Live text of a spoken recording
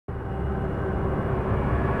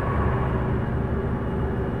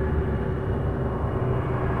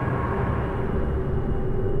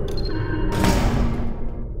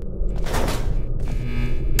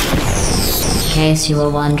case you were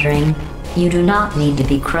wondering, you do not need to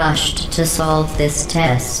be crushed to solve this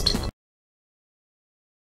test.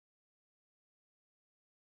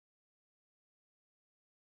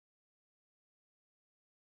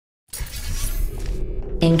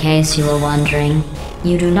 In case you were wondering,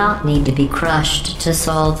 you do not need to be crushed to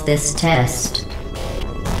solve this test.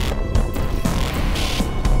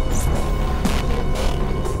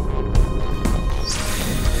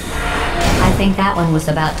 I think that one was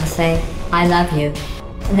about to say, I love you.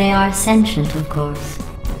 They are sentient, of course.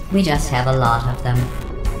 We just have a lot of them.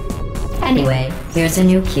 Anyway, here's a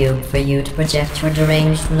new cube for you to project your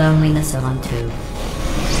deranged loneliness onto.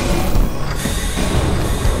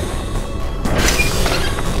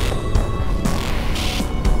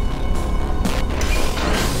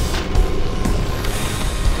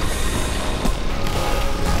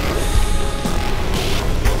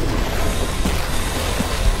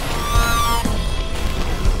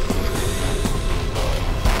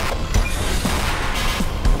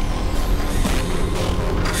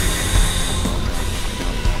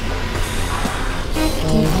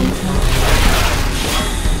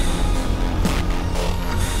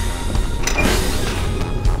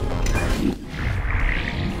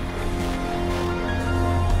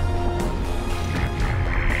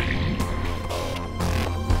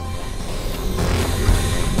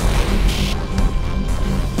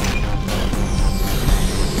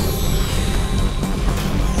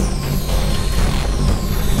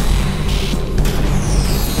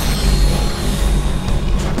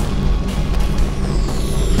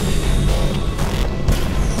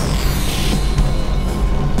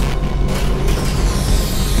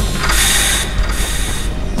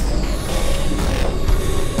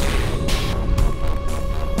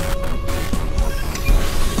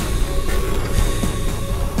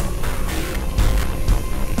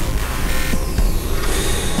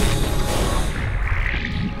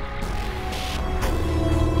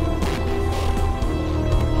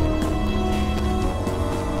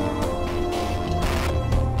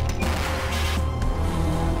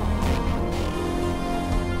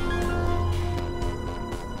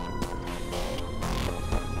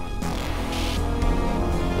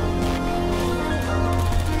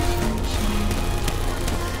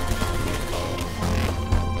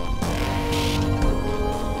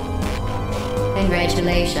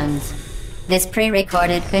 Congratulations. This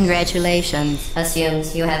pre-recorded congratulations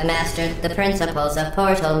assumes you have mastered the principles of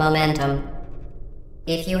portal momentum.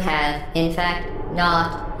 If you have, in fact,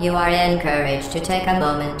 not, you are encouraged to take a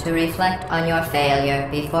moment to reflect on your failure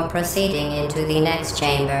before proceeding into the next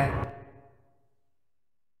chamber.